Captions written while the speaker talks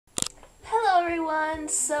everyone!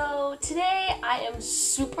 So today I am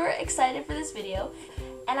super excited for this video,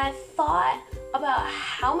 and I thought about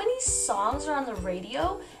how many songs are on the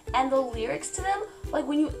radio and the lyrics to them. Like,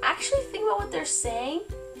 when you actually think about what they're saying,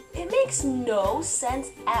 it makes no sense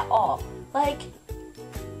at all. Like,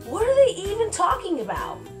 what are they even talking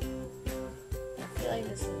about? I feel like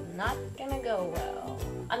this is not gonna go well.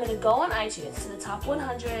 I'm gonna go on iTunes to the top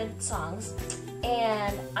 100 songs,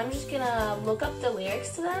 and I'm just gonna look up the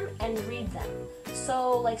lyrics to them and read them.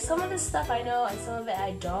 So, like, some of this stuff I know and some of it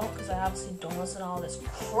I don't, because I obviously don't listen to all this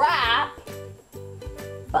crap.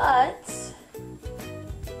 But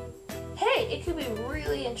hey, it could be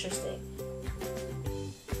really interesting.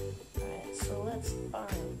 Alright, so let's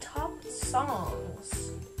find top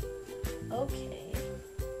songs. Okay.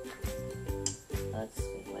 Let's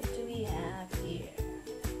see, what do we have here?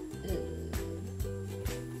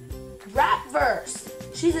 Rap verse.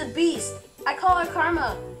 She's a beast. I call her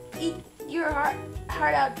Karma. Eat your heart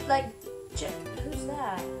out like. Who's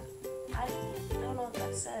that? I don't know what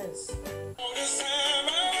that says. All this time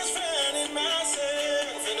I was finding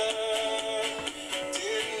myself in love.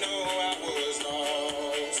 Didn't know I was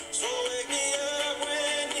lost. So wake me up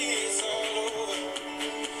when it's all over.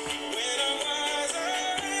 When I'm wiser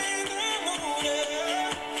in the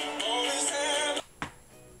morning. All this time.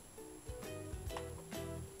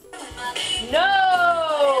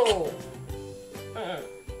 No!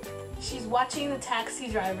 She's watching the taxi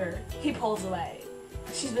driver. He pulls away.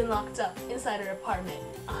 She's been locked up inside her apartment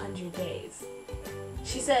 100 days.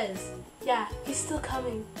 She says, yeah, he's still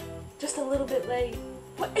coming. Just a little bit late.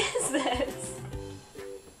 What is this?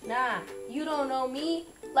 Nah, you don't know me.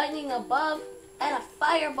 Lightning above and a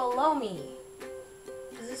fire below me.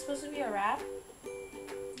 Is this supposed to be a rap?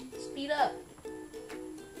 Speed up.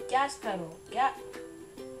 Gas pedal.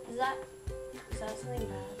 Is that something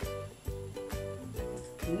bad?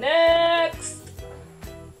 Next!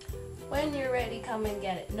 When you're ready, come and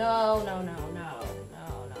get it. No.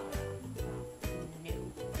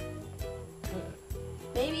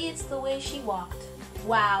 Maybe it's the way she walked.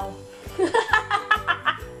 Wow.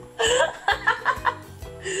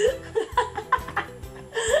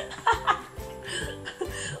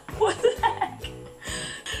 What the heck?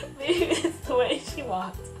 Maybe it's the way she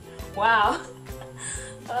walked. Wow.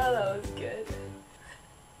 Oh, that was good.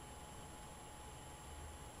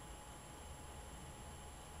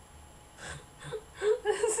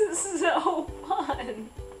 This is so fun.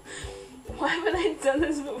 Why haven't I done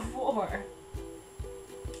this before?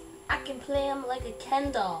 I can play him like a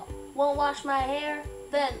Ken doll. Won't wash my hair,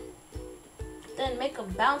 then make him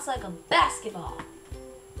bounce like a basketball.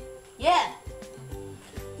 Yeah,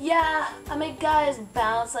 I make guys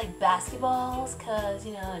bounce like basketballs, cause,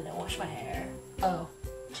 you know, I don't wash my hair. Oh,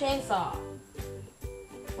 chainsaw.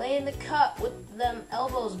 Lay in the cut with them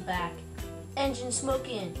elbows back. Engine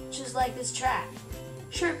smoking, just like this track.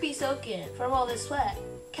 Shirt be soaking from all this sweat.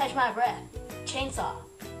 Catch my breath. Chainsaw.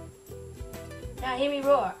 Now hear me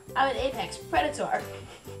roar. I'm an apex predator.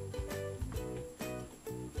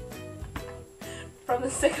 From the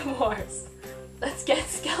sycamores. Let's get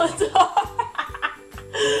Skeletor.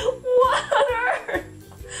 What on earth?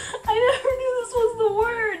 I never knew this was the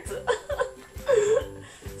words.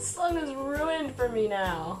 This song is ruined for me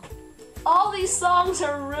now. All these songs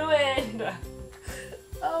are ruined.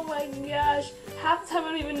 Oh my gosh. Half the time I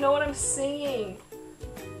don't even know what I'm singing.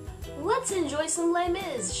 Let's enjoy some Les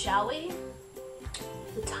Mis, shall we?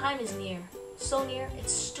 The time is near. So near,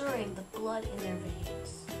 it's stirring the blood in their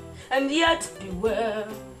veins. And yet, beware.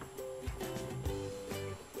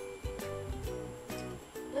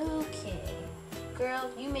 Okay. Girl,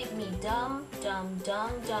 you make me dumb. Dumb,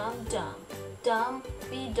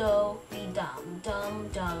 be do, be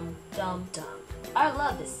dumb. Our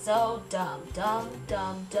love is so dumb,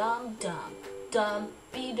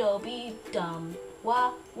 be do, be dumb.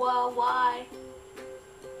 Why?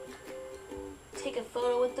 Take a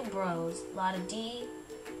photo with the bros, la da dee,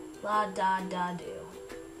 la da do.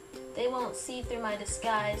 They won't see through my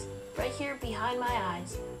disguise, right here behind my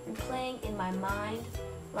eyes, replaying in my mind,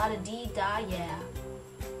 la da dee da yeah.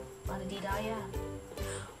 La da dee da yeah.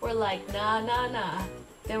 We're like, nah.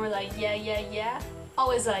 Then we're like, yeah.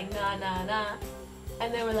 Always like, nah.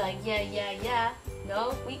 And then we're like, yeah.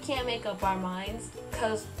 No, we can't make up our minds.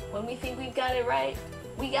 Cause when we think we've got it right,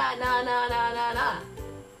 we got nah.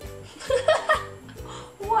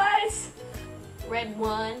 What? Red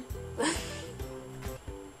one.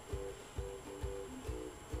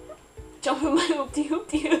 Jump in my hoop-de-hoop.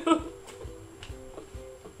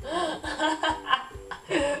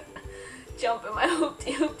 Jump in my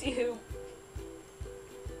hoop-de-hoop.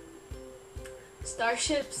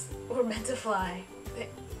 Starships were meant to fly.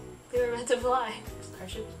 They were meant meant to fly.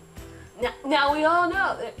 Starships. Now we all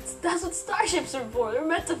know that's what starships are for. They're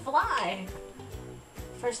meant to fly.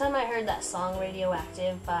 First time I heard that song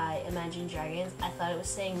Radioactive by Imagine Dragons, I thought it was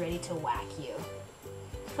saying ready to whack you.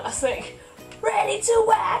 I was like, ready to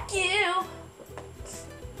whack you!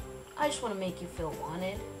 I just want to make you feel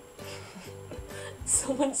wanted.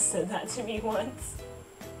 Someone said that to me once.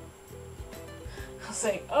 I was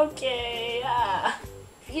like, okay, I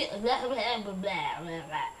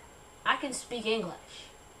can speak English.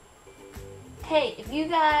 Hey, if you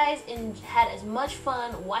guys had as much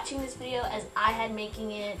fun watching this video as I had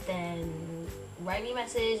making it, then write me a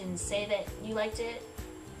message and say that you liked it.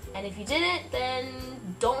 And if you didn't, then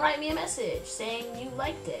don't write me a message saying you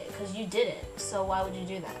liked it, because you didn't. So why would you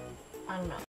do that? I don't know.